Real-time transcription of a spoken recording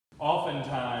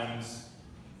oftentimes,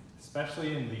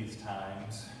 especially in these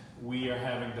times, we are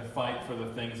having to fight for the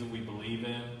things that we believe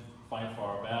in, fight for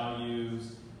our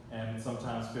values, and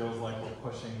sometimes feels like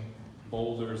we're pushing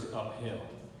boulders uphill.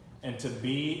 And to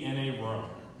be in a room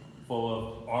full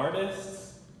of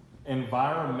artists,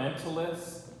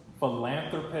 environmentalists,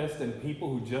 philanthropists, and people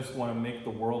who just want to make the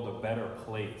world a better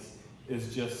place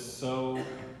is just so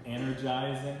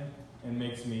energizing and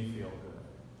makes me feel good.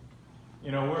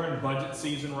 You know, we're in budget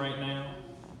season right now,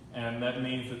 and that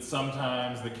means that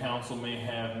sometimes the council may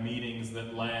have meetings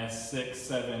that last 6,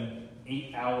 7,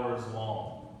 8 hours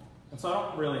long. And so I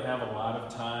don't really have a lot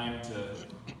of time to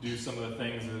do some of the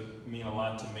things that mean a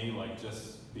lot to me, like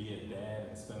just be a dad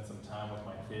and spend some time with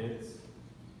my kids.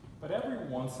 But every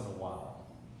once in a while,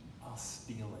 I'll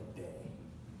steal a day.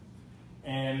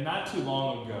 And not too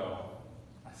long ago,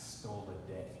 I stole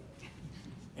a day.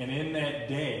 And in that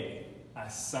day, I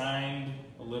signed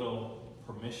a little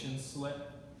permission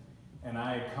slip, and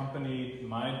I accompanied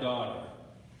my daughter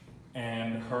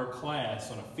and her class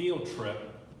on a field trip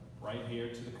right here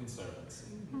to the Conservancy.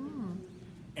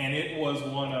 And it was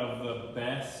one of the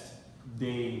best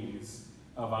days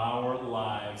of our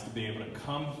lives to be able to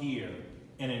come here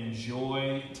and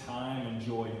enjoy time,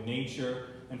 enjoy nature,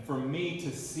 and for me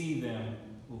to see them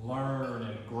learn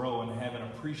and grow and have an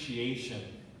appreciation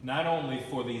not only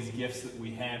for these gifts that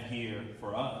we have here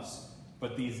for us,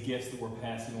 but these gifts that we're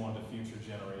passing on to future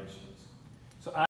generations.